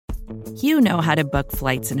You know how to book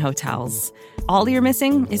flights and hotels. All you're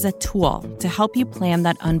missing is a tool to help you plan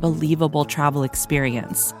that unbelievable travel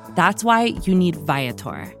experience. That's why you need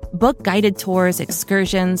Viator. Book guided tours,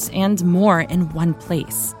 excursions, and more in one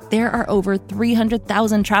place. There are over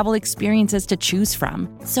 300,000 travel experiences to choose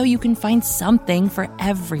from, so you can find something for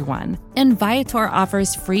everyone. And Viator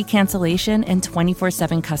offers free cancellation and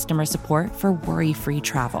 24/7 customer support for worry-free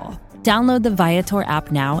travel. Download the Viator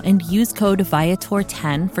app now and use code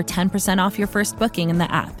Viator10 for 10% off your first booking in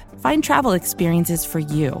the app. Find travel experiences for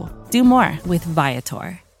you. Do more with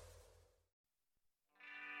Viator.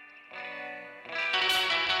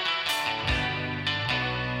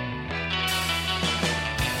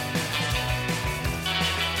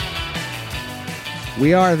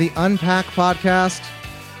 We are the Unpack Podcast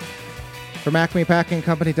from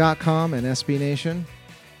AcmePackingCompany.com and SB Nation.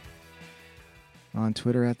 On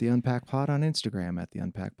Twitter at The Unpack Pod, on Instagram at The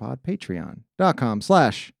Unpack Pod,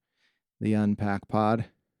 Patreon.com/The Unpack Pod,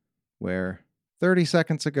 where 30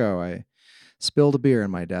 seconds ago I spilled a beer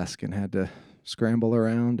on my desk and had to scramble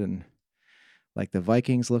around and like the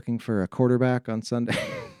Vikings looking for a quarterback on Sunday.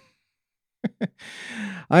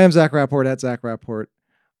 I am Zach Rapport at Zach Rapport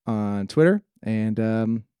on Twitter.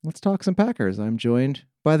 And let's talk some Packers. I'm joined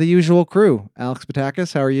by the usual crew. Alex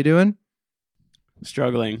Patakis, how are you doing?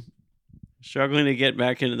 Struggling to get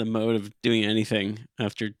back into the mode of doing anything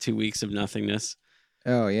after 2 weeks of nothingness.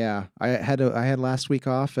 Oh yeah, I had last week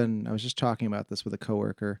off, and I was just talking about this with a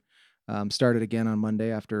coworker. Started again on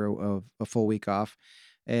Monday after a full week off.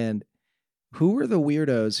 And who were the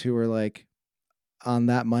weirdos who were like on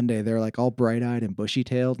that Monday? They're like all bright-eyed and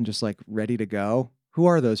bushy-tailed and just like ready to go. Who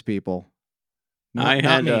are those people? I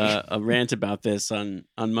had a rant about this on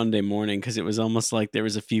Monday morning because it was almost like there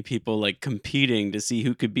was a few people like competing to see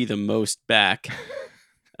who could be the most back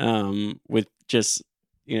with just,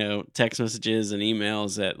 text messages and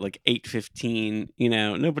emails at like 8:15.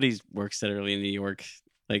 Nobody works that early in New York.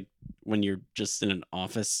 Like when you're just in an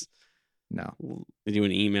office, no,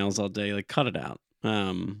 doing emails all day, like cut it out.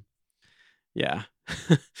 Yeah.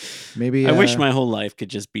 Maybe I wish my whole life could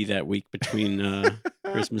just be that week between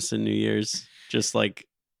Christmas and New Year's. Just like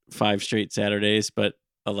 5 straight Saturdays, but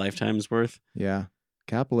a lifetime's worth. Yeah.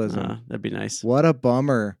 Capitalism. That'd be nice. What a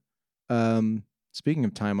bummer. Speaking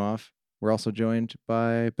of time off, we're also joined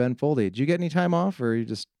by Ben Foldy. Did you get any time off, or you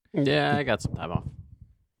just... Yeah, I got some time off.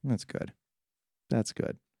 That's good. I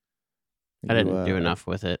didn't do enough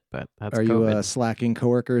with it, but that's Are COVID. you slacking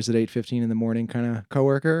coworkers at 8:15 in the morning kind of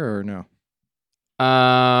coworker, or no?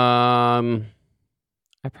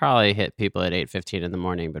 I probably hit people at 8:15 in the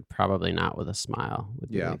morning, but probably not with a smile.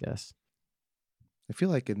 I guess. I feel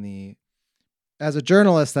like as a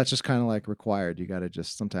journalist, that's just kind of like required.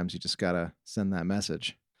 Sometimes you just gotta send that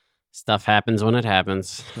message. Stuff happens when it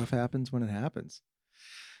happens.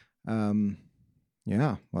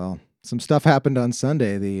 Yeah. Well, some stuff happened on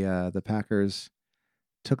Sunday. The Packers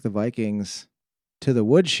took the Vikings to the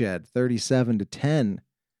woodshed. 37-10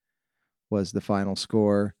 was the final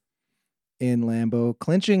score in Lambeau,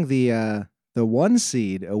 clinching the 1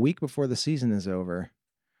 seed a week before the season is over,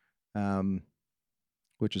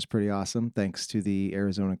 which is pretty awesome. Thanks to the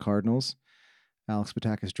Arizona Cardinals. Alex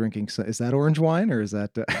Patakis drinking. Is that orange wine, or is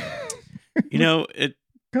that? It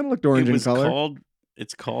kind of looked orange in color.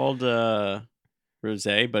 It's called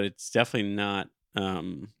rosé, but it's definitely not.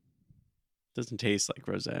 Doesn't taste like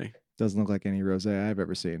rosé. Doesn't look like any rosé I've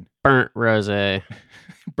ever seen. Burnt rosé.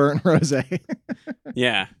 Burnt rosé.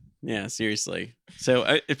 Yeah, seriously. So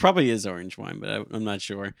it probably is orange wine, but I'm not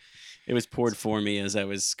sure. It was poured for me as I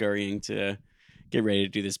was scurrying to get ready to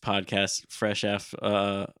do this podcast, fresh off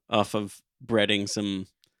of breading some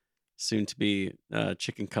soon-to-be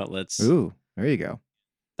chicken cutlets. Ooh, there you go.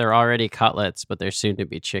 They're already cutlets, but they're soon to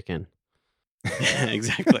be chicken. Yeah,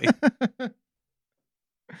 exactly.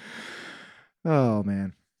 Oh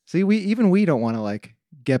man. See, we don't want to like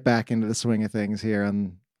get back into the swing of things here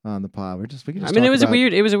on the pod. We can just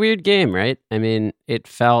it was a weird game, right? I mean, it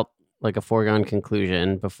felt like a foregone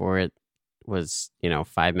conclusion before it was,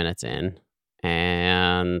 5 minutes in,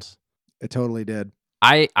 and it totally did.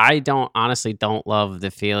 I honestly don't love the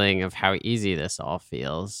feeling of how easy this all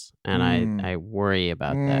feels, and I worry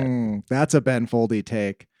about that. That's a Ben Foldy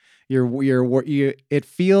take. It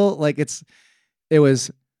feel like it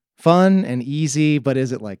was fun and easy, but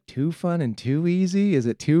is it like too fun and too easy? Is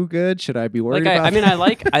it too good? Should I be worried about I mean,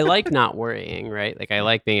 I like not worrying, right? Like I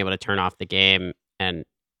like being able to turn off the game, and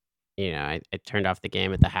I turned off the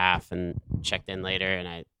game at the half and checked in later, and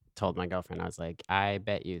I told my girlfriend, I was like, I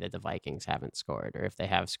bet you that the Vikings haven't scored, or if they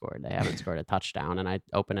have scored, they haven't scored a touchdown. And I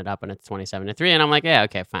open it up and it's 27-3, and I'm like, yeah,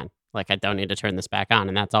 okay, fine. Like I don't need to turn this back on,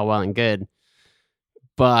 and that's all well and good.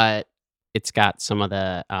 But it's got some of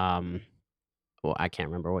the well, I can't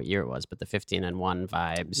remember what year it was, but the 15-1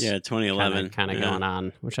 vibes. Yeah, 2011 kind of going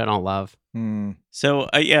on, which I don't love. So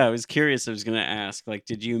I was curious. I was going to ask, like,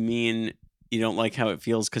 did you mean you don't like how it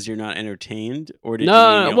feels because you're not entertained, or did you mean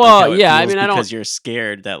you don't like how it feels because you're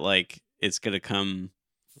scared that like it's going to come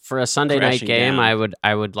for a Sunday night crashing game? down?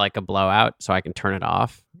 I would like a blowout so I can turn it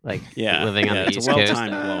off. Like living on the it's East a Coast,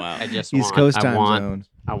 well-timed blowout. I just East Coast time zone.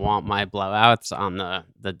 I want my blowouts on the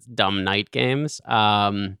dumb night games.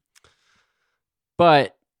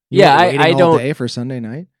 But yeah, I don't. All day for Sunday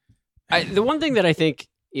night. The one thing that I think,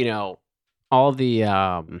 all of the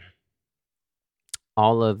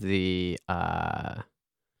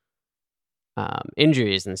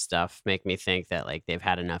injuries and stuff make me think that like they've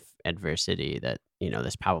had enough adversity that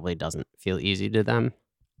this probably doesn't feel easy to them.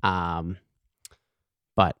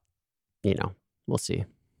 But we'll see.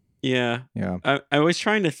 Yeah. I was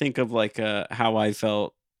trying to think of like how I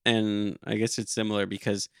felt, and I guess it's similar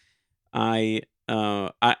because I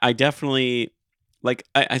definitely like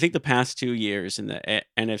I think the past 2 years in the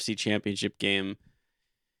NFC Championship game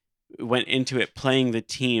went into it playing the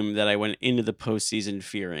team that I went into the postseason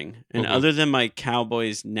fearing, and other than my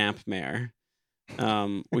Cowboys napmare,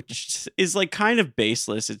 which is like kind of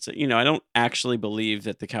baseless. It's I don't actually believe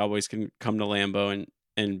that the Cowboys can come to Lambeau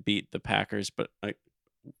and beat the Packers, but I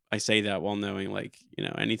say that while knowing like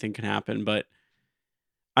anything can happen. But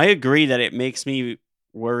I agree that it makes me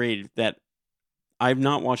worried that I've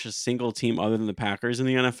not watched a single team other than the Packers in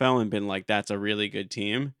the NFL and been like, that's a really good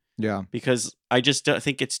team. Yeah. Because I just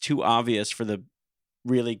think it's too obvious for the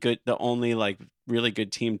only like really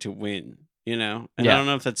good team to win, And I don't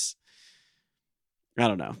know if that's, I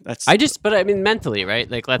don't know. But I mean, mentally, right?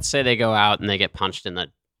 Like, let's say they go out and they get punched in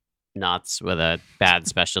the nuts with a bad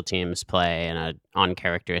special teams play and an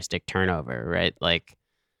uncharacteristic turnover, right? Like,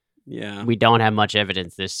 yeah, we don't have much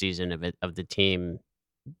evidence this season of the team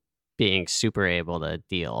being super able to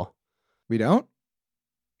deal. We don't?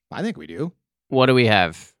 I think we do. What do we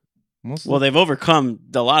have? Well, they've overcome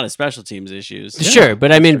a lot of special teams issues. Sure,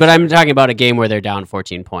 but I'm talking about a game where they're down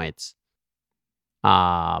 14 points.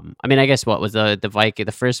 I guess what was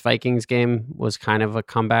the first Vikings game was kind of a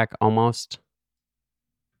comeback almost.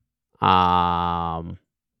 Yeah,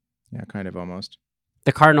 kind of almost.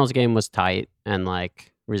 The Cardinals game was tight and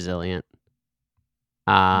like resilient.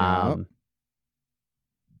 But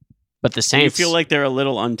the Saints... Do you feel like they're a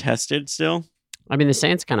little untested still? I mean, the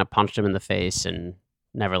Saints kind of punched them in the face and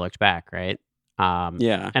never looked back, right?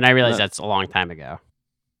 Yeah. And I realize that's a long time ago.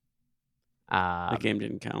 The game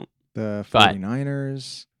didn't count. The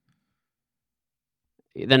 49ers.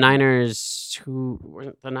 The Niners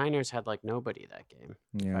had like nobody that game,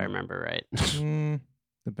 if I remember right.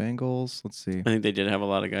 The Bengals, let's see. I think they did have a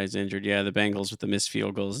lot of guys injured. Yeah, the Bengals with the missed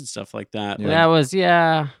field goals and stuff like that. Yeah. That was,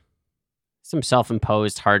 some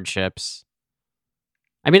self-imposed hardships.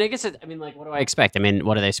 I mean, like, what do I expect? I mean,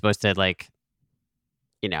 what are they supposed to, like,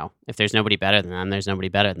 if there's nobody better than them, there's nobody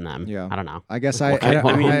better than them. Yeah. I don't know. I guess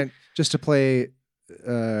I just to play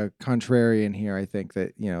contrarian here, I think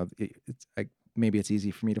that, maybe it's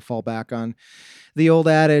easy for me to fall back on the old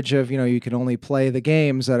adage of, you can only play the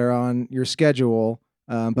games that are on your schedule.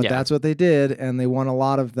 But that's what they did, and they won a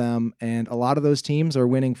lot of them, and a lot of those teams are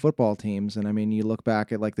winning football teams. And I mean, you look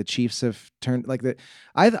back at like the Chiefs have turned like the.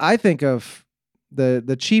 I think of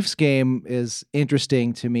the Chiefs game is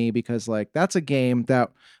interesting to me because like that's a game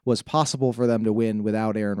that was possible for them to win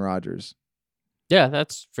without Aaron Rodgers. Yeah,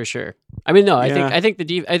 that's for sure. I mean, no, I think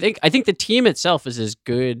the team itself is as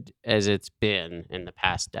good as it's been in the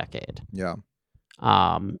past decade. Yeah.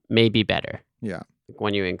 Maybe better. Yeah.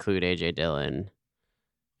 When you include AJ Dillon.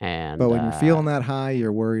 But when you're feeling that high,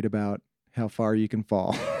 you're worried about how far you can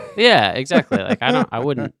fall. Yeah, exactly. Like I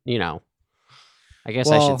wouldn't, I guess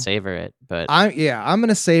I should savor it, but I'm going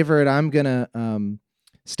to savor it. I'm going to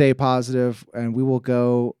stay positive, and we will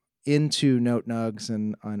go into Note Nugs,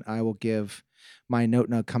 and I will give my Note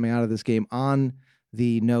Nug coming out of this game on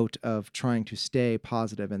the note of trying to stay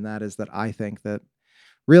positive, and that is that I think that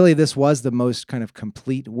really this was the most kind of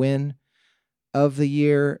complete win of the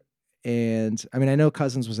year. And I mean, I know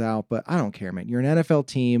Cousins was out, but I don't care, man. You're an NFL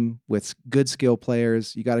team with good skill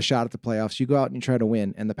players. You got a shot at the playoffs. You go out and you try to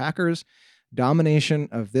win. And the Packers' domination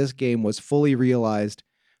of this game was fully realized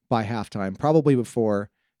by halftime, probably before.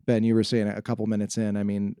 Ben, you were saying a couple minutes in. I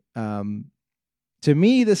mean, to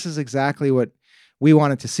me, this is exactly what we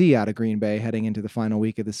wanted to see out of Green Bay heading into the final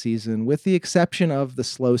week of the season, with the exception of the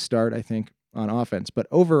slow start, I think, on offense. But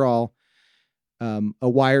overall, a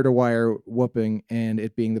wire-to-wire whooping, and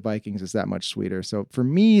it being the Vikings is that much sweeter. So for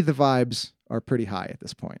me, the vibes are pretty high at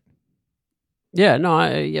this point. Yeah, no,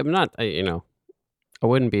 I'm not. It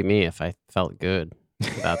wouldn't be me if I felt good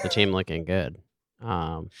about the team looking good.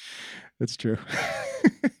 That's true.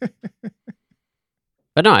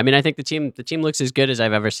 But no, I mean, I think the team looks as good as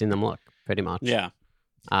I've ever seen them look, pretty much. Yeah.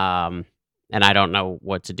 And I don't know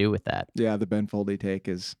what to do with that. Yeah, the Ben Foldy take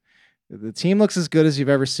is the team looks as good as you've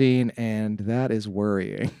ever seen, and that is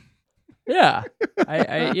worrying. Yeah,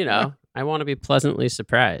 I want to be pleasantly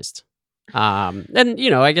surprised.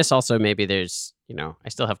 And I guess also maybe there's, I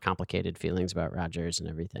still have complicated feelings about Rodgers and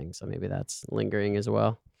everything, so maybe that's lingering as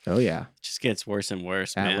well. Oh yeah, It just gets worse and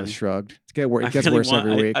worse, Atlas man. shrugged. It gets worse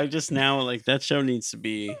every week. I just now like that show needs to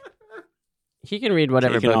be. He can read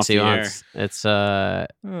whatever Taken books off he the wants. It's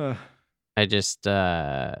Ugh. I just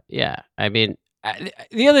yeah. I mean,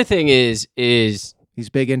 the other thing is He's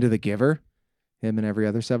big into The Giver. Him and every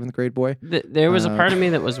other 7th grade boy. There was a part of me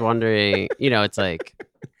that was wondering, it's like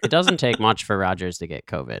it doesn't take much for Rodgers to get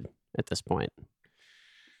COVID at this point.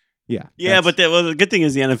 Yeah. Yeah, but the good thing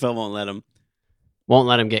is the NFL won't let him. Won't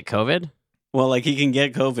let him get COVID? Well, like he can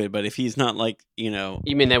get COVID, but if he's not like, You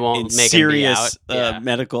mean they won't in make serious him be out?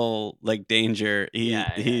 medical like danger,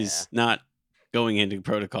 he's not going into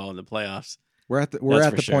protocol in the playoffs. we're at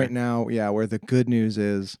the point now, where the good news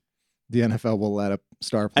is the NFL will let a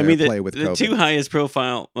star player play with the COVID. two highest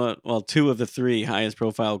profile, two of the 3 highest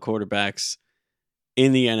profile quarterbacks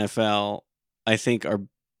in the NFL, I think are,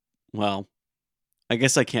 well, I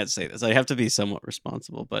guess I can't say this. I have to be somewhat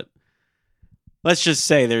responsible, but let's just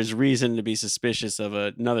say there's reason to be suspicious of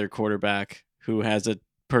another quarterback who has a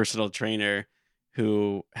personal trainer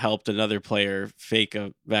who helped another player fake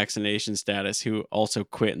a vaccination status, who also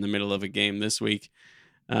quit in the middle of a game this week,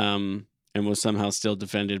 and was somehow still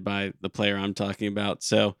defended by the player I'm talking about.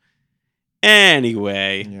 So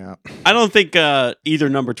anyway, Yeah. I don't think either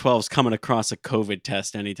number 12 is coming across a COVID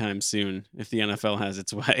test anytime soon if the NFL has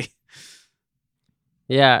its way.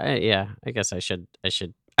 Yeah. I guess I should.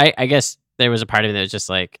 I guess there was a part of me that was just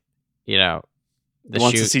like,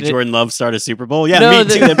 Wants to see Jordan Love start a Super Bowl. Yeah, No, me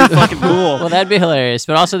too. That'd be fucking cool. Well, that'd be hilarious.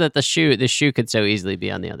 But also that the shoe could so easily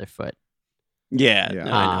be on the other foot. Yeah. Yeah.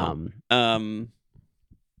 No, I know.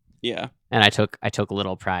 Yeah. And I took a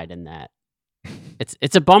little pride in that.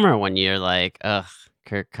 It's a bummer when you're like, ugh,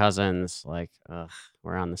 Kirk Cousins, like, ugh,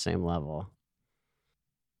 we're on the same level.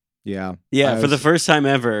 Yeah. Yeah. For the first time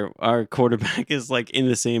ever, our quarterback is like in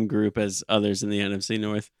the same group as others in the NFC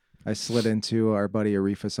North. I slid into our buddy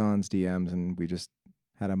Arif Hassan's DMs and we just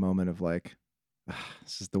had a moment of like,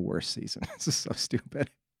 this is the worst season. This is so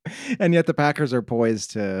stupid. And yet the Packers are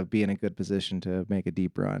poised to be in a good position to make a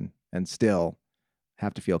deep run and still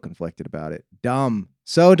have to feel conflicted about it. Dumb.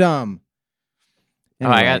 So dumb.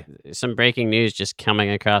 Anyway. Oh, I got some breaking news just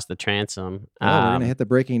coming across the transom. We're going to hit the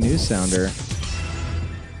breaking news sounder.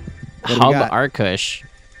 What do we Hub got? Arkush,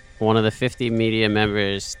 one of the 50 media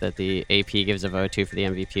members that the AP gives a vote to for the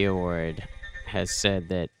MVP award, has said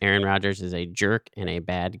that Aaron Rodgers is a jerk and a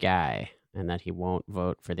bad guy, and that he won't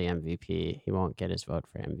vote for the MVP. He won't get his vote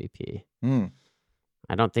for MVP.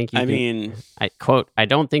 I don't think I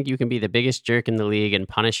don't think you can be the biggest jerk in the league and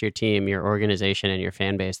punish your team, your organization, and your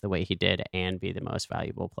fan base the way he did and be the most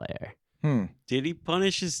valuable player. Did he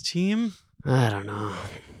punish his team? I don't know.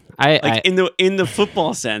 In the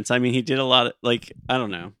football sense, I mean, he did a lot of I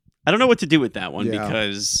don't know. I don't know what to do with that one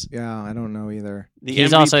because I don't know either. the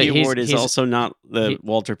MVP award is also not the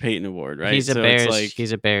Walter Payton Award, right? He's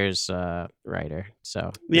a Bears writer,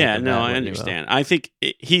 so yeah. No, I understand. I think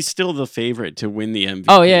he's still the favorite to win the MVP.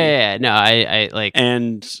 Oh yeah. No, I like,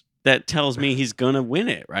 and that tells me he's gonna win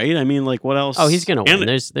it, right? I mean, like, what else? Oh, he's gonna win.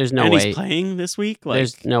 There's no and way he's playing this week.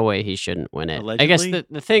 There's no way he shouldn't win it. Allegedly? I guess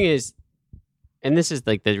the thing is, and this is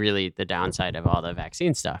like the downside of all the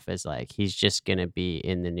vaccine stuff, is like he's just gonna be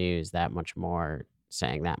in the news that much more,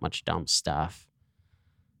 saying that much dumb stuff,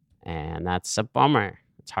 and that's a bummer.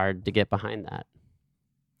 It's hard to get behind that.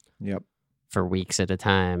 Yep. For weeks at a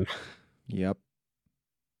time. Yep.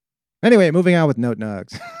 Anyway, moving on with Note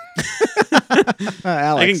Nugs.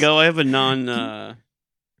 Alex. I can go. I have a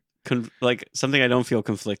something I don't feel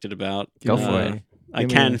conflicted about. Go for it. I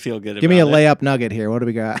can feel good about it. Give me a layup nugget here. What do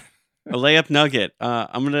we got? A layup nugget.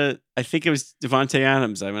 I think it was Devontae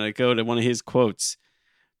Adams. I'm gonna go to one of his quotes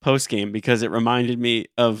post game because it reminded me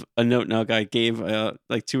of a note nug I gave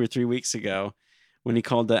like 2 or 3 weeks ago when he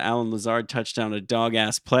called the Allen Lazard touchdown a dog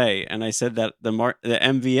ass play, and I said that the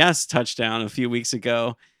MVS touchdown a few weeks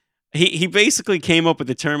ago. He basically came up with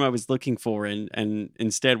the term I was looking for, and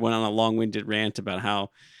instead went on a long-winded rant about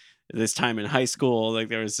how this time in high school, like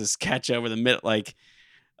there was this catch over the mid, like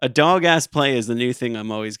A dog ass play is the new thing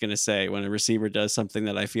I'm always going to say when a receiver does something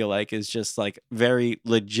that I feel like is just like very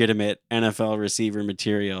legitimate NFL receiver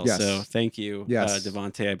material. Yes. So thank you, Yes.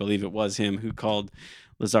 Devontae. I believe it was him who called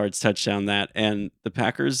Lazard's touchdown that. And the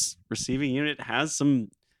Packers receiving unit has some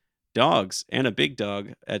dogs and a big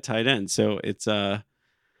dog at tight end. So it's,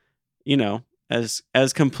 you know, as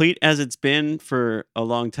complete as it's been for a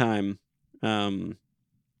long time.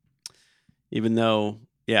 Even though,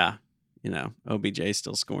 yeah, you know, OBJ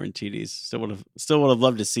still scoring TDs. Still would have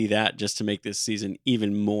loved to see that just to make this season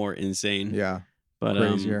even more insane. Yeah, but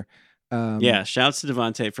crazier. Yeah, shouts to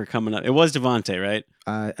Devontae for coming up. It was Devontae, right?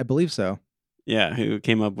 I believe so. Yeah, who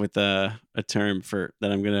came up with a term for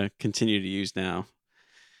that I'm gonna continue to use now.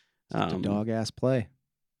 Just a dog ass play.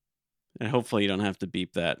 And hopefully you don't have to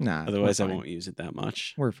beep that. Nah, otherwise I won't use it that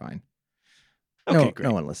much. We're fine. Okay, great.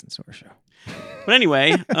 No one listens to our show. But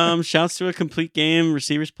anyway, shouts to a complete game.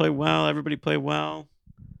 Receivers play well. Everybody play well.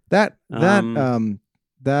 That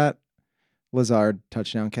Lazard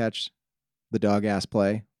touchdown catch, the dog ass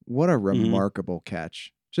play. What a remarkable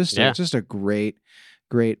catch. Just a great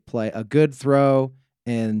play. A good throw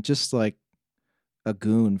and just like a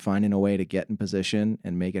goon finding a way to get in position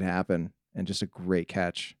and make it happen. And just a great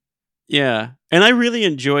catch. Yeah. And I really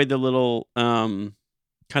enjoyed the little kind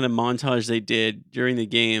of montage they did during the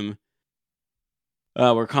game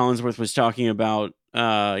where Collinsworth was talking about,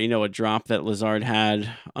 a drop that Lazard had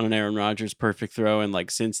on an Aaron Rodgers perfect throw. And like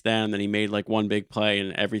since then he made like one big play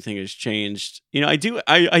and everything has changed. You know, I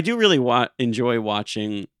do really enjoy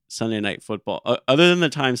watching Sunday Night Football other than the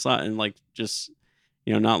time slot and like just,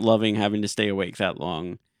 you know, not loving having to stay awake that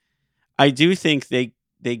long. I do think they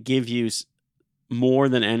give you more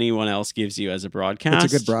than anyone else gives you as a broadcast.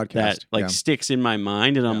 It's a good broadcast. That sticks in my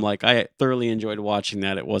mind. And I'm like, I thoroughly enjoyed watching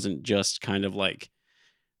that. It wasn't just kind of like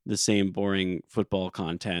the same boring football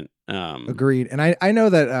content. Agreed. And I know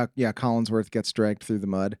that, Collinsworth gets dragged through the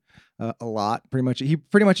mud a lot. He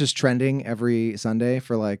pretty much is trending every Sunday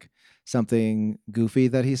for like something goofy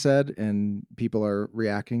that he said and people are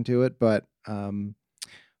reacting to it. But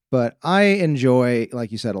I enjoy,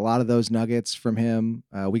 like you said, a lot of those nuggets from him.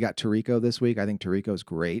 We got Tirico this week. I think Tirico's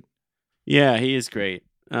great. Yeah, he is great.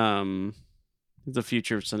 He's the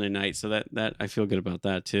future of Sunday night, so that I feel good about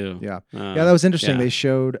that too. Yeah, that was interesting. They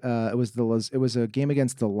showed it was a game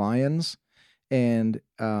against the Lions, and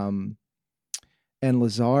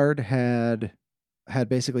Lazard had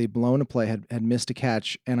basically blown a play, had missed a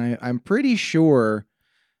catch, and I'm pretty sure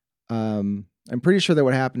that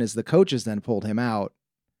what happened is the coaches then pulled him out.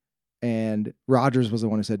 And Rodgers was the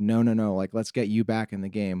one who said, no, like, let's get you back in the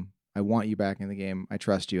game. I want you back in the game. I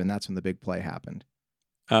trust you. And that's when the big play happened.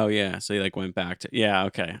 Oh, yeah. So he like went back to,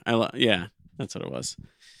 okay. That's what it was.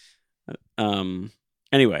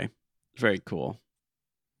 Anyway, very cool.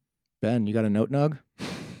 Ben, you got a note nug?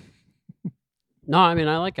 No, I mean,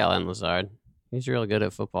 I like Allen Lazard. He's real good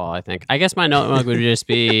at football, I think. I guess my note nug would just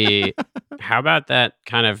be, how about that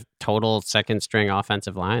kind of total second string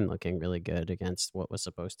offensive line looking really good against what was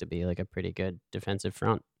supposed to be like a pretty good defensive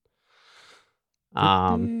front?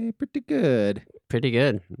 Pretty good. Pretty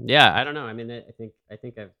good. Yeah, I don't know. I mean, I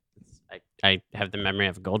think I have the memory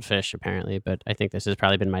of Goldfish apparently, but I think this has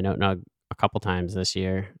probably been my note nug a couple times this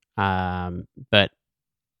year. But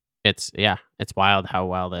it's wild how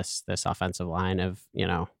well this offensive line of, you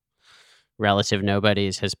know, relative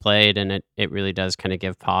nobodies has played, and it really does kind of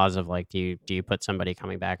give pause of like, do you put somebody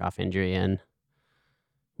coming back off injury in?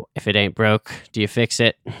 If it ain't broke, do you fix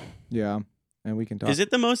it? Yeah, and we can talk. Is it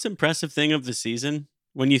the most impressive thing of the season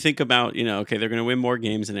when you think about, you know, okay, they're going to win more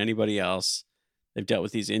games than anybody else. They've dealt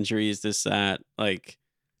with these injuries, this, that, like.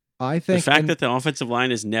 I think the fact that the offensive line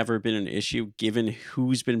has never been an issue, given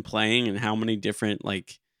who's been playing and how many different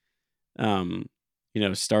like,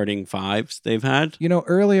 starting fives they've had. You know,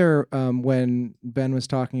 earlier when Ben was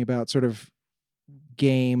talking about sort of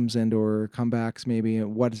games and or comebacks, maybe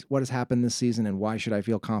what has happened this season and why should I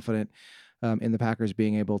feel confident in the Packers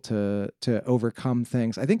being able to overcome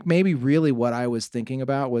things. I think maybe really what I was thinking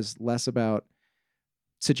about was less about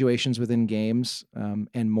situations within games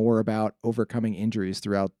and more about overcoming injuries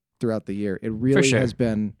throughout the year. It really has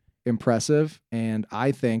been impressive, and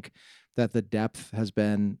I think that the depth has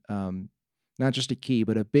been not just a key,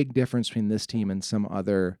 but a big difference between this team and some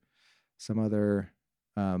other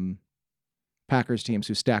Packers teams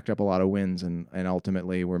who stacked up a lot of wins and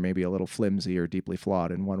ultimately were maybe a little flimsy or deeply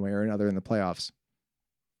flawed in one way or another in the playoffs.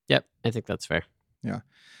 Yep, I think that's fair. Yeah.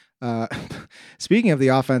 Speaking of the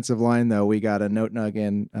offensive line, though, we got a note nug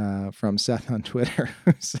in from Seth on Twitter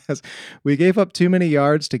who says, we gave up too many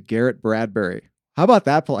yards to Garrett Bradbury. How about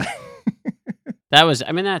that play? That's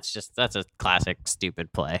a classic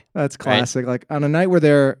stupid play. That's classic. Right? Like on a night where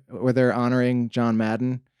they're honoring John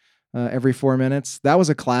Madden every 4 minutes, that was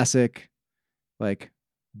a classic, like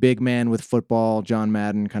big man with football, John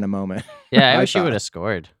Madden kind of moment. Yeah, I wish he would have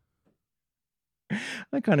scored.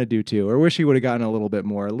 I kind of do too. Or wish he would have gotten a little bit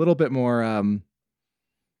more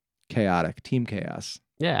chaotic, team chaos.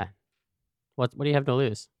 Yeah. What do you have to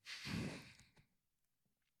lose?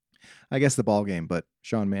 I guess the ball game, but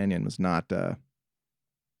Sean Mannion was not going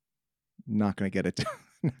to get it.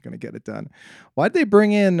 Not going to get it done. Why'd they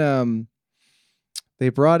bring in? They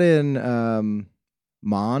brought in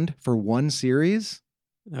Mond for one series.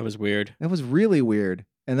 That was weird. That was really weird.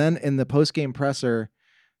 And then in the post game presser,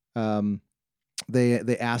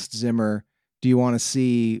 they asked Zimmer, "Do you want to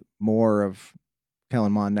see more of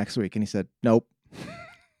Kellen Mond next week?" And he said, "Nope."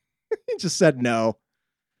 He just said no,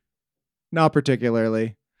 not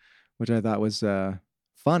particularly, which I thought was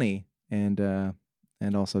funny and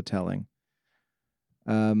also telling.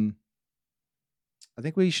 I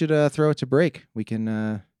think we should throw it to break. We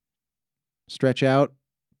can stretch out,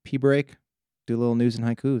 pee break, do a little news and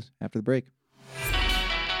haikus after the break.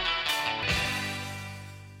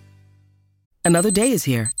 Another day is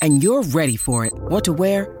here, and you're ready for it. What to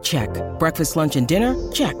wear? Check. Breakfast, lunch, and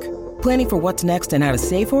dinner? Check. Planning for what's next and how to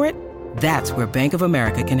save for it? That's where Bank of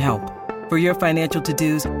America can help. For your financial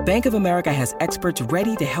to-dos, Bank of America has experts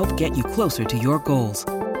ready to help get you closer to your goals.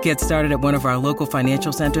 Get started at one of our local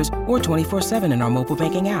financial centers or 24/7 in our mobile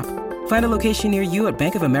banking app. Find a location near you at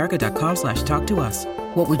bankofamerica.com/talktous.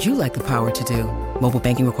 What would you like the power to do? Mobile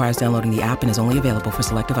banking requires downloading the app and is only available for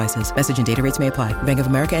select devices. Message and data rates may apply. Bank of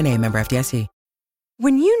America N.A., member FDIC.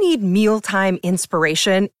 When you need mealtime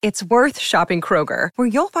inspiration, it's worth shopping Kroger, where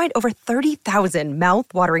you'll find over 30,000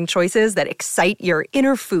 mouth-watering choices that excite your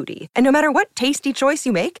inner foodie. And no matter what tasty choice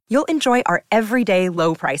you make, you'll enjoy our everyday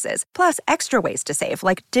low prices, plus extra ways to save,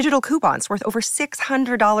 like digital coupons worth over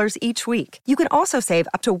 $600 each week. You can also save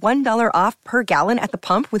up to $1 off per gallon at the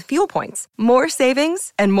pump with fuel points. More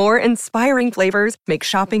savings and more inspiring flavors make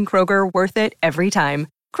shopping Kroger worth it every time.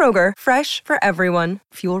 Kroger, fresh for everyone.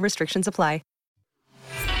 Fuel restrictions apply.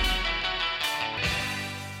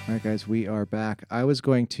 All right, guys, we are back. I was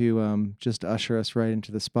going to just usher us right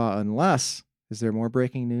into the spot, unless, is there more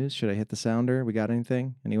breaking news? Should I hit the sounder? We got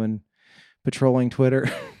anything? Anyone patrolling Twitter?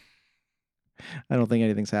 I don't think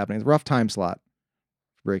anything's happening. It's a rough time slot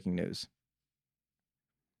for breaking news.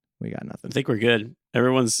 We got nothing. I think we're good.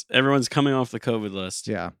 Everyone's coming off the COVID list.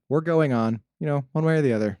 Yeah, we're going on, one way or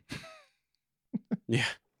the other. Yeah.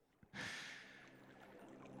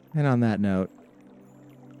 And on that note,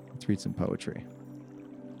 let's read some poetry.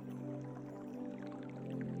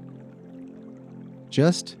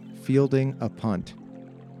 Just fielding a punt.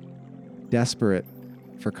 Desperate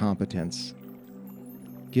for competence.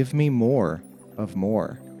 Give me more of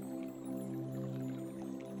more.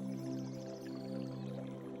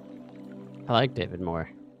 I like David Moore.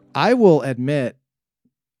 I will admit,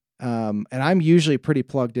 and I'm usually pretty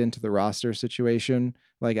plugged into the roster situation.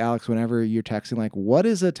 Like, Alex, whenever you're texting, like, what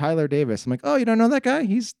is a Tyler Davis? I'm like, oh, you don't know that guy?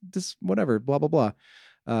 He's this, whatever, blah, blah, blah.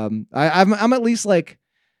 I'm at least like,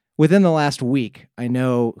 within the last week, I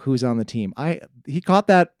know who's on the team. He caught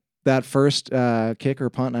that first kick or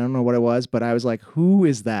punt. I don't know what it was, but I was like, who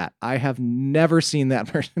is that? I have never seen that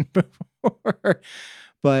person before.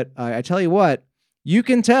 But I tell you what, you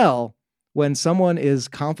can tell when someone is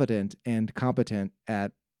confident and competent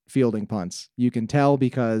at fielding punts. You can tell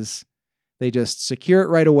because they just secure it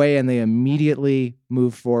right away and they immediately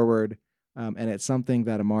move forward. And it's something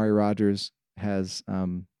that Amari Rodgers has,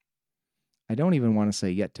 I don't even want to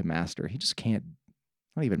say yet to master. He just can't,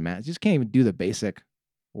 not even master. He just can't even do the basic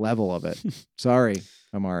level of it. Sorry,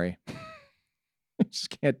 Amari.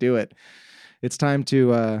 Just can't do it. It's time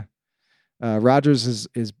to, Rodgers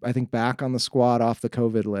is I think back on the squad off the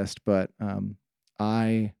COVID list, but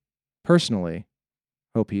I personally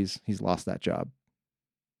hope he's lost that job.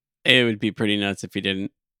 It would be pretty nuts if he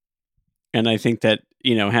didn't. And I think that,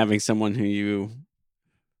 having someone who you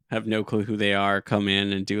have no clue who they are come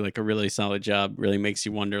in and do like a really solid job really makes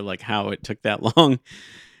you wonder like how it took that long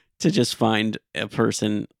to just find a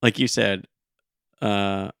person, like you said,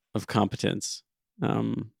 of competence.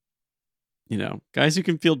 Guys who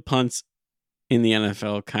can field punts in the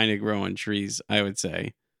NFL kind of grow on trees, I would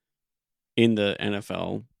say, in the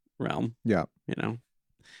NFL realm. Yeah.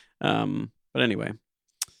 But anyway,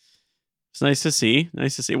 it's nice to see.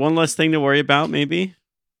 One less thing to worry about, maybe.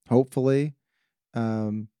 Hopefully.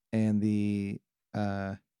 And the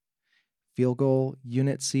field goal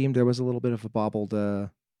unit seemed there was a little bit of a bobbled,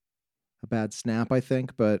 a bad snap, I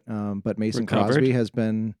think, but Mason Recovered. Crosby has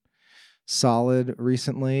been solid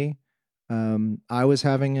recently. I was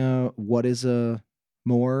having a what is a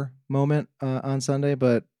more moment on Sunday,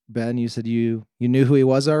 but Ben, you said you knew who he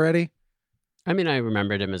was already. I mean, I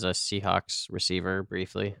remembered him as a Seahawks receiver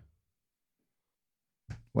briefly.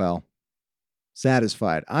 Well,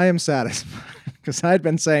 satisfied. I am satisfied because I'd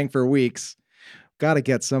been saying for weeks, got to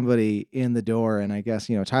get somebody in the door. And I guess,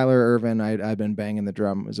 Tyler Ervin, I've been banging the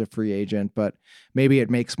drum as a free agent, but maybe it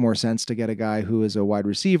makes more sense to get a guy who is a wide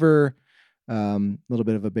receiver, a little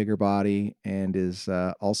bit of a bigger body, and is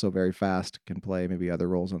also very fast, can play maybe other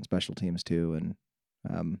roles on special teams too. And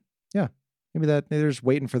yeah, maybe they're just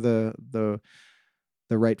waiting for the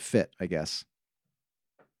right fit, I guess.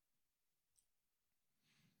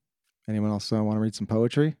 Anyone else want to read some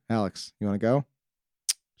poetry? Alex, you want to go?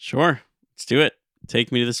 Sure. Let's do it.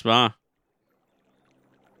 Take me to the spa.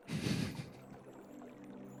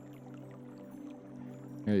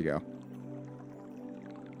 There you go.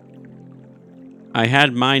 I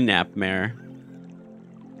had my napmare,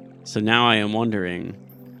 so now I am wondering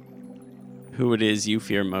who it is you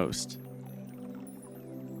fear most.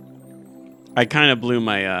 I kind of blew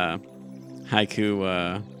my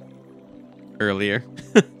haiku earlier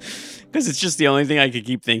because it's just the only thing I could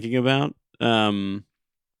keep thinking about.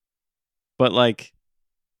 But like,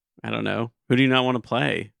 I don't know. Who do you not want to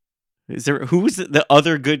play? Who's the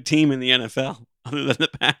other good team in the NFL other than the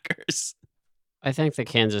Packers? I think the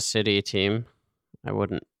Kansas City team I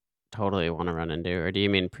wouldn't totally want to run into. Or do you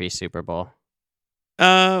mean pre-Super Bowl?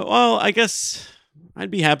 Well, I guess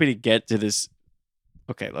I'd be happy to get to this.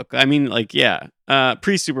 Okay, look, I mean, like, yeah,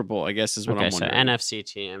 pre-Super Bowl, I guess is what I'm wondering. So NFC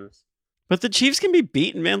teams. But the Chiefs can be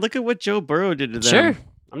beaten, man. Look at what Joe Burrow did to them. Sure.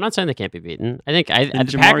 I'm not saying they can't be beaten. I think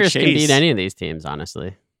the Packers can beat any of these teams,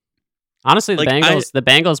 honestly. Honestly, the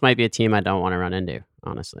Bengals might be a team I don't want to run into,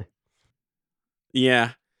 honestly.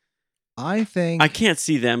 Yeah. I think I can't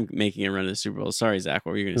see them making a run to the Super Bowl. Sorry, Zach,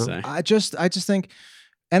 what were you going to say? I just think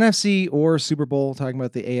NFC or Super Bowl, talking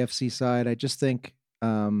about the AFC side, I just think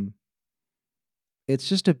it's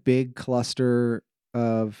just a big cluster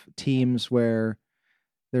of teams where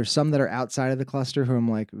there's some that are outside of the cluster who I'm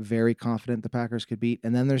like very confident the Packers could beat.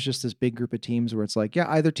 And then there's just this big group of teams where it's like, yeah,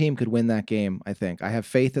 either team could win that game, I think. I have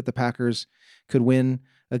faith that the Packers could win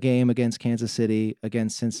a game against Kansas City,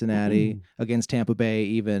 against Cincinnati, against Tampa Bay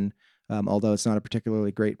even, although it's not a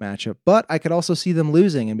particularly great matchup. But I could also see them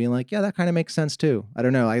losing and being like, yeah, that kind of makes sense too. I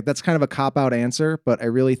don't know. That's kind of a cop-out answer, but I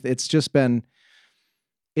really, it's been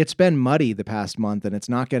muddy the past month and it's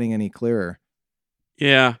not getting any clearer.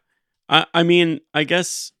 Yeah. I mean, I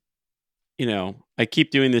guess, I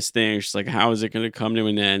keep doing this thing. It's just like, how is it going to come to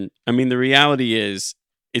an end? I mean, the reality is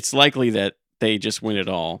it's likely that they just win it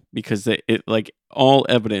all because all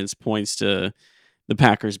evidence points to the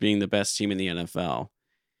Packers being the best team in the NFL.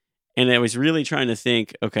 And I was really trying to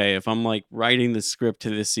think, okay, if I'm like writing the script to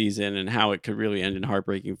this season and how it could really end in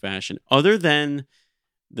heartbreaking fashion, other than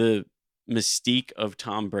the mystique of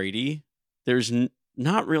Tom Brady, there's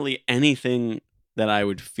not really anything that I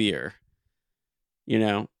would fear.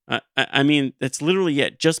 I mean, that's literally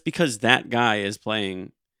it. Just because that guy is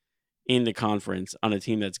playing in the conference on a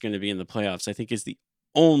team that's going to be in the playoffs, I think is the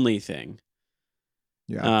only thing.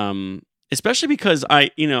 Yeah. Especially because I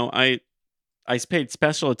paid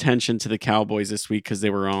special attention to the Cowboys this week because they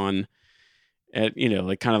were on at,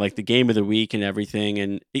 kind of like the game of the week and everything.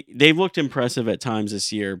 And they've looked impressive at times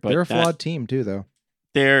this year, but they're a flawed team too, though.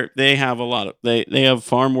 They have a lot of, they have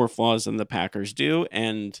far more flaws than the Packers do.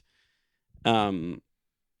 And,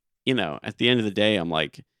 at the end of the day, I'm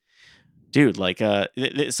like, dude, like,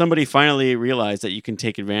 somebody finally realized that you can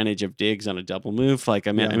take advantage of Diggs on a double move. Like,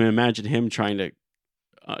 I mean, imagine him trying to,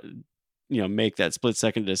 make that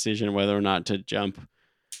split-second decision whether or not to jump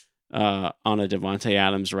on a Devontae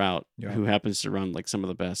Adams route, who happens to run like some of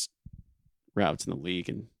the best routes in the league.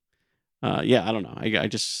 And I don't know. I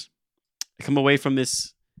come away from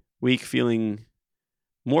this week feeling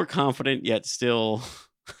more confident, yet still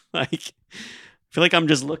like I feel like I'm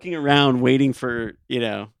just looking around waiting for,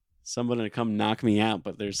 someone to come knock me out,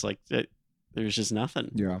 but there's just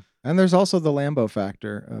nothing. Yeah. And there's also the Lambeau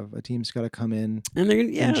factor of a team's got to come in. And they're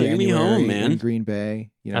going to be home, man. In Green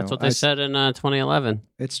Bay. That's what they said in 2011.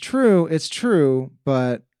 It's true,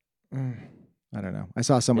 but I don't know. I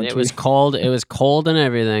saw someone It was cold. It was cold and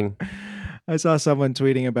everything. I saw someone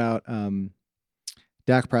tweeting about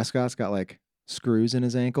Dak Prescott's got like screws in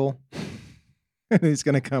his ankle. And he's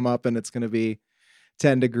going to come up and it's going to be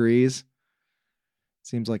 10 degrees.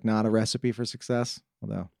 Seems like not a recipe for success.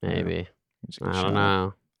 Although maybe. I don't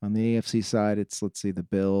know. On the AFC side, it's, let's see, the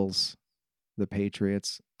Bills, the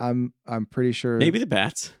Patriots. I'm pretty sure. Maybe the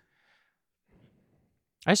Bats.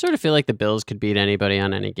 I sort of feel like the Bills could beat anybody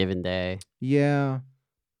on any given day. Yeah.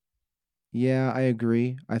 Yeah, I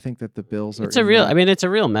agree. I think that the Bills are It's a real. I mean, it's a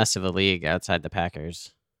real mess of a league outside the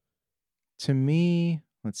Packers. To me,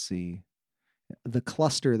 let's see. The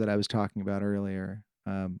cluster that I was talking about earlier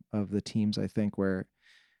of the teams, I think, where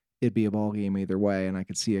it'd be a ball game either way, and I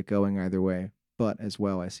could see it going either way. But as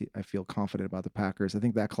well, I feel confident about the Packers. I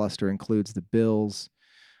think that cluster includes the Bills,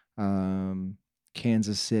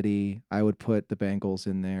 Kansas City. I would put the Bengals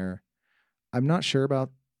in there. I'm not sure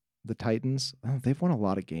about the Titans. Oh, they've won a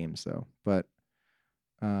lot of games though, but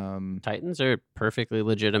Titans are a perfectly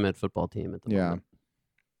legitimate football team at the moment.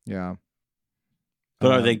 Yeah.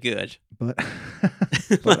 But are they good? But,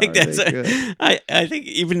 like that's I think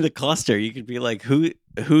even the cluster, you could be like,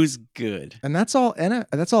 who's good? And that's all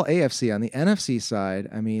AFC. On the NFC side,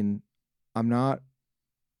 I mean, I'm not.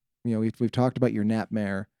 We've talked about your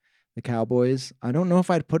Napmare, the Cowboys. I don't know if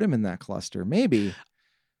I'd put him in that cluster. Maybe.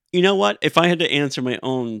 You know what? If I had to answer my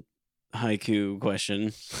own haiku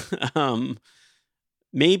question,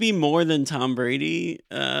 maybe more than Tom Brady.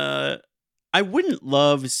 I wouldn't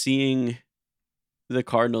love seeing the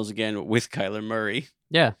Cardinals again with Kyler Murray.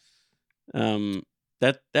 Yeah.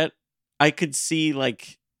 That I could see,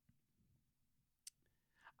 like,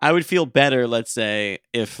 I would feel better, let's say,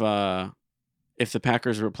 if the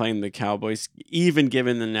Packers were playing the Cowboys, even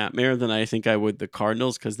given the Napmare, than I think I would the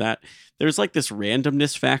Cardinals, because there's like this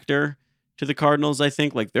randomness factor to the Cardinals. I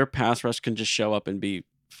think like their pass rush can just show up and be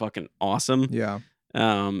fucking awesome. Yeah.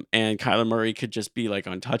 And Kyler Murray could just be like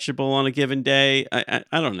untouchable on a given day. I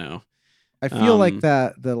don't know. I feel like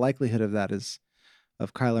that the likelihood of that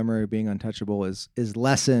of Kyler Murray being untouchable is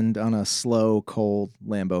lessened on a slow, cold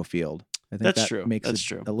Lambeau Field. I think that's true. Makes that's it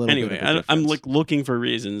true. A little anyway, bit of a difference. I'm like looking for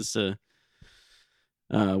reasons to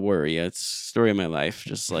worry. It's the story of my life,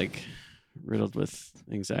 just like riddled with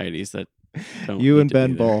anxieties that don't. You need and to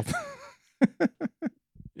Ben be there. both.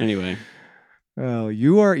 Anyway. Oh,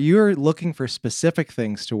 you're looking for specific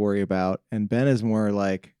things to worry about, and Ben is more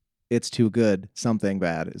like, it's too good, something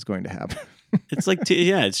bad is going to happen. It's like,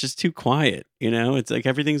 it's just too quiet. It's like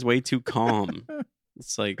everything's way too calm.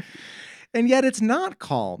 It's like, and yet it's not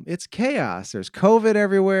calm. It's chaos. There's COVID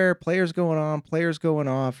everywhere. Players going on, players going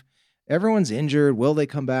off. Everyone's injured. Will they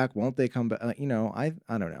come back? Won't they come back? I don't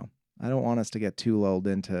know. I don't want us to get too lulled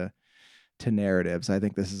into narratives. I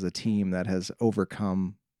think this is a team that has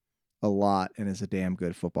overcome a lot and is a damn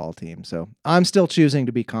good football team. So I'm still choosing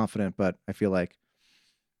to be confident, but I feel like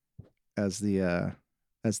as the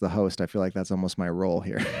host, I feel like that's almost my role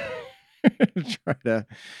here. Try to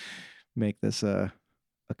make this a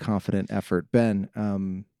confident effort. Ben,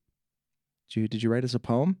 did you write us a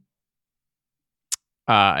poem?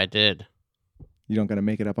 I did. You don't got to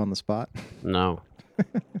make it up on the spot? No.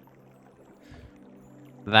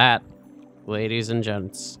 That, ladies and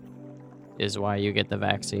gents, is why you get the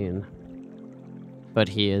vaccine. But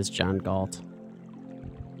he is John Galt.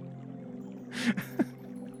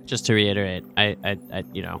 Just to reiterate, I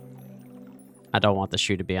don't want the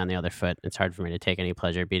shoe to be on the other foot. It's hard for me to take any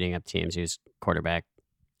pleasure beating up teams whose quarterback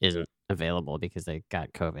isn't available because they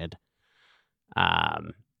got COVID.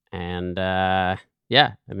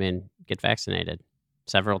 Yeah, I mean, get vaccinated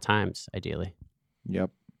several times, ideally. Yep.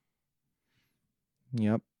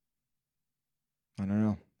 I don't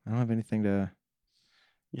know. I don't have anything to.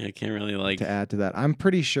 Yeah, I can't really to add to that. I'm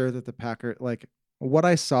pretty sure that the Packers, like what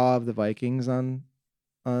I saw of the Vikings on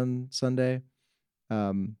Sunday,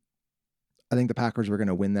 I think the Packers were going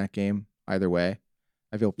to win that game either way.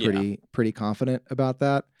 I feel pretty confident about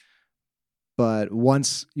that. But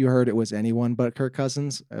once you heard it was anyone but Kirk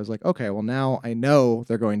Cousins, I was like, okay, well now I know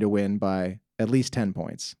they're going to win by at least 10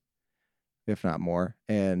 points, if not more.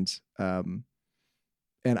 And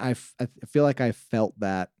I feel like I felt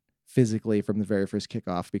that physically from the very first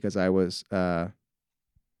kickoff because I was, I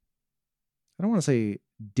don't want to say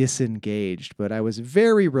disengaged, but I was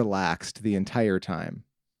very relaxed the entire time.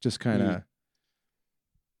 Just kind of,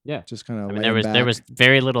 just kind of. I mean, there was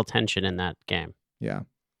very little tension in that game. Yeah.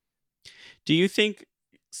 Do you think,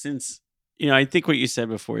 since, I think what you said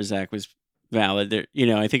before, Zach, was valid. There,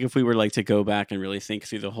 I think if we were like to go back and really think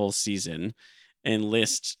through the whole season and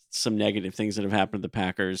list some negative things that have happened to the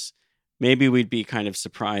Packers, maybe we'd be kind of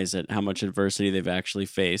surprised at how much adversity they've actually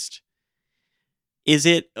faced. Is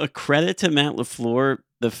it a credit to Matt LaFleur,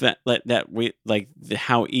 the fact that we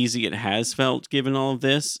how easy it has felt given all of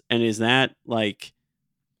this? And is that like,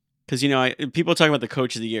 because, people talk about the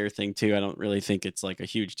coach of the year thing too. I don't really think it's like a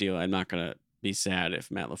huge deal. I'm not going to be sad if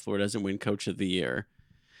Matt LaFleur doesn't win coach of the year.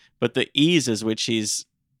 But the ease as which he's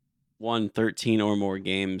won 13 or more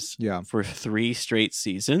games for 3 straight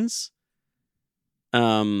seasons. I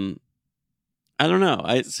don't know.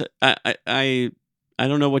 I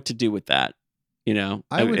don't know what to do with that.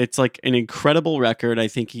 It's like an incredible record. I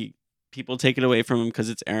think people take it away from him because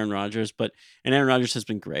it's Aaron Rodgers, and Aaron Rodgers has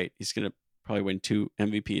been great. He's going to probably win 2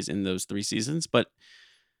 MVPs in those 3 seasons, but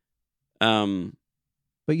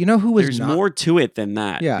you know who was there's more to it than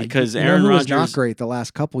that. Yeah, because Aaron Rodgers was Rodgers not great the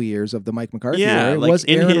last couple years of the Mike McCarthy Yeah, era. It like was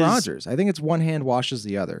in Aaron his- Rodgers. I think it's one hand washes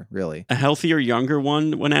the other, really. a healthier, younger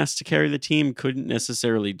one, when asked to carry the team, couldn't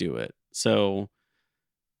necessarily do it. So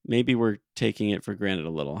maybe we're taking it for granted a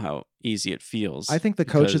little how easy it feels. I think the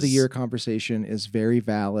coach of the because- year conversation is very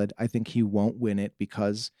valid. I think he won't win it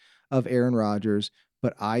because of Aaron Rodgers,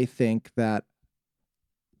 but I think that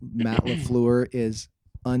Matt LaFleur is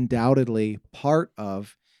undoubtedly part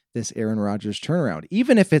of this Aaron Rodgers turnaround,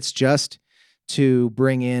 even if it's just to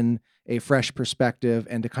bring in a fresh perspective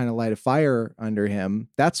and to kind of light a fire under him.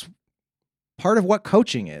 That's part of what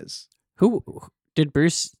coaching is. Who did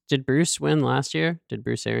Bruce win last year? Did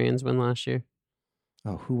Bruce Arians win last year?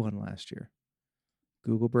 Oh, who won last year?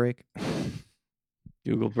 Google break.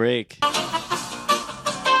 Google break.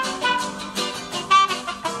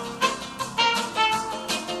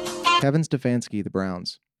 Kevin Stefanski, the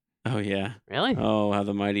Browns. Oh yeah. Really? Oh, how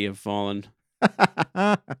the mighty have fallen.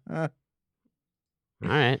 All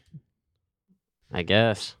right. I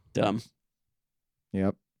guess. Dumb.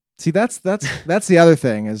 Yep. See, that's the other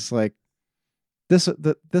thing is like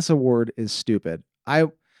this award is stupid. I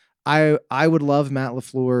would love Matt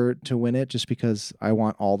LaFleur to win it just because I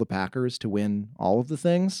want all the Packers to win all of the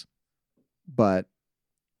things. But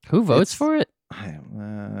Who votes for it?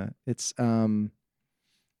 it's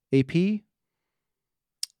AP.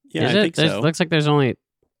 Yeah, Is I it? think so. Looks like there's only.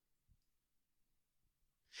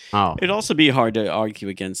 Oh, It'd also be hard to argue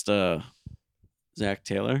against Zach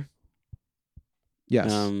Taylor. Yes.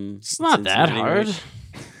 it's not that Cincinnati, hard.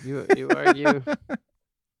 right? You argue.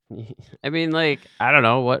 I mean, like, I don't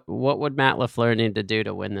know what would Matt LaFleur need to do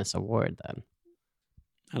to win this award? Then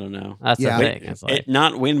I don't know. that's Yeah. the thing. It's like,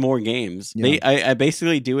 Not win more games. Yeah. I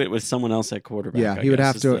basically do it with someone else at quarterback. Yeah, I he would guess,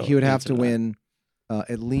 have is to. the He would have answer to that. win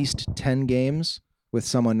at least 10 games with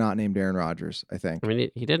someone not named Aaron Rodgers. I think. I mean,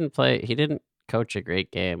 he didn't play. He didn't coach a great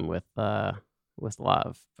game with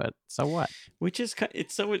Love, but so what? Which is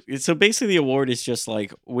so basically the award is just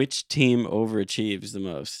like which team overachieves the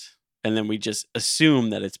most, and then we just assume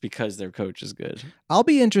that it's because their coach is good. I'll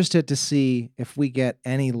be interested to see if we get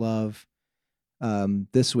any love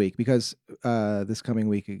this week because this coming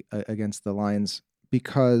week against the Lions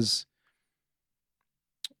because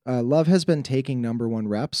Love has been taking number 1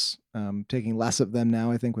 reps, taking less of them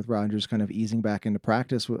now. I think with Rodgers kind of easing back into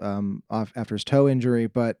practice after his toe injury,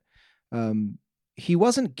 but he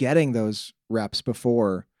wasn't getting those reps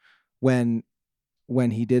before when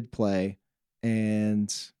he did play,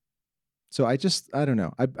 and so I don't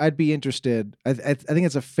know. I'd be interested. I think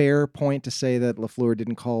it's a fair point to say that LaFleur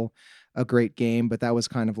didn't call a great game, but that was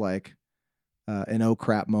kind of like an oh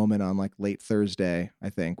crap moment on like late Thursday, I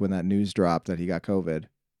think, when that news dropped that he got COVID.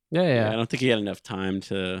 Yeah. I don't think he had enough time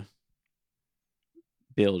to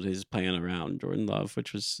build his plan around Jordan Love,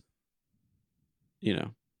 which was,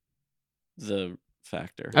 the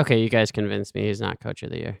factor. Okay, you guys convinced me he's not coach of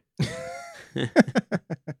the year.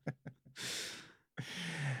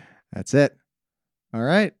 That's it. All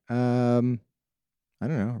right. I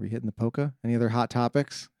don't know. Are we hitting the polka? Any other hot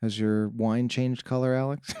topics? Has your wine changed color,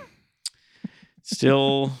 Alex?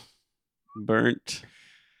 Still burnt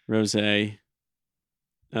rosé.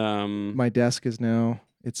 My desk is now,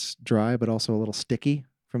 it's dry, but also a little sticky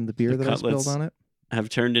from the beer The that I cutlets spilled on it. have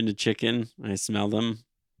turned into chicken. I smell them.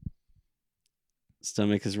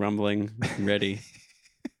 Stomach is rumbling. Ready.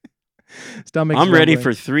 Stomach. I'm ready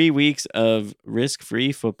for 3 weeks of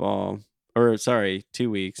risk-free football. Or sorry, 2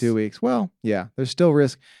 weeks. 2 weeks. Well, yeah, there's still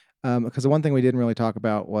risk. Because the one thing we didn't really talk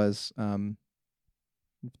about was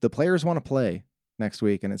the players want to play next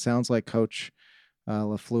week. And it sounds like Coach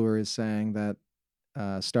LaFleur is saying that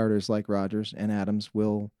starters like Rodgers and Adams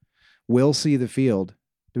will see the field.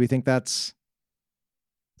 Do we think that's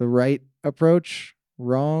the right approach?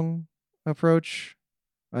 Wrong approach?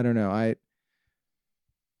 I don't know.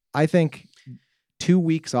 I think 2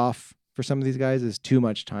 weeks off for some of these guys is too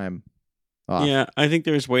much time off. Yeah, I think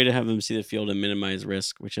there's a way to have them see the field and minimize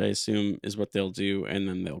risk, which I assume is what they'll do, and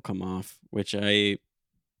then they'll come off, which I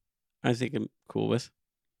think I'm cool with.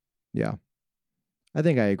 Yeah. I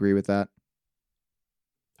think I agree with that.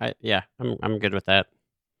 I'm good with that.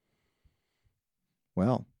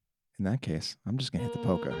 Well, in that case, I'm just going to hit the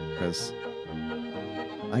polka because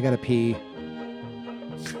I got to pee.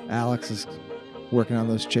 Alex is working on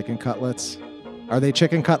those chicken cutlets. Are they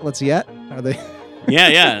chicken cutlets yet? Are they?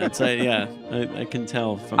 Yeah. It's I can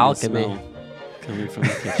tell from Alchemy. the smell coming from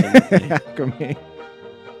the kitchen. Alchemy.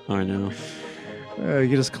 Oh, I know.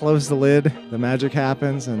 You just close the lid, the magic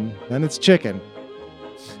happens, and then it's chicken.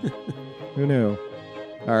 Who knew?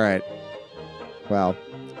 All right. Well,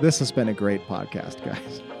 this has been a great podcast,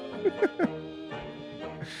 guys.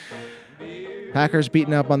 Packers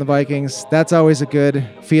beating up on the Vikings. That's always a good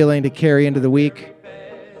feeling to carry into the week.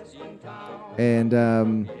 And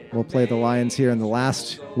we'll play the Lions here in the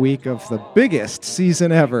last week of the biggest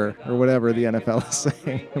season ever, or whatever the NFL is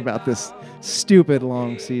saying about this stupid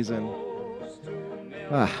long season.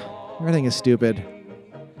 Everything is stupid.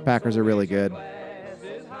 Packers are really good.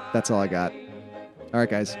 That's all I got. All right,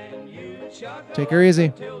 guys. Take her easy.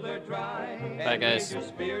 Bye, guys.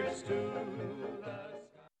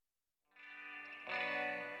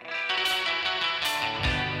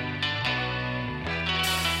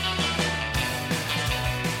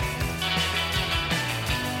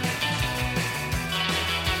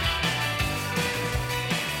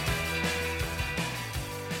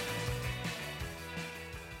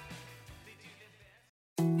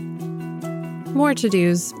 More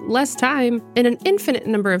to-dos, less time, and an infinite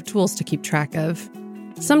number of tools to keep track of.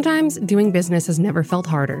 Sometimes doing business has never felt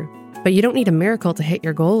harder, but you don't need a miracle to hit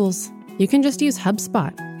your goals. You can just use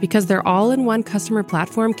HubSpot, because their all-in-one customer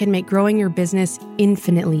platform can make growing your business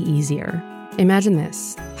infinitely easier. Imagine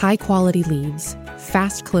this: high-quality leads,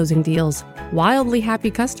 fast closing deals, wildly happy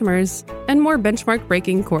customers, and more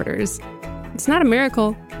benchmark-breaking quarters. It's not a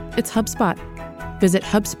miracle, it's HubSpot. Visit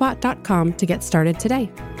HubSpot.com to get started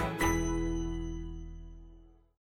today.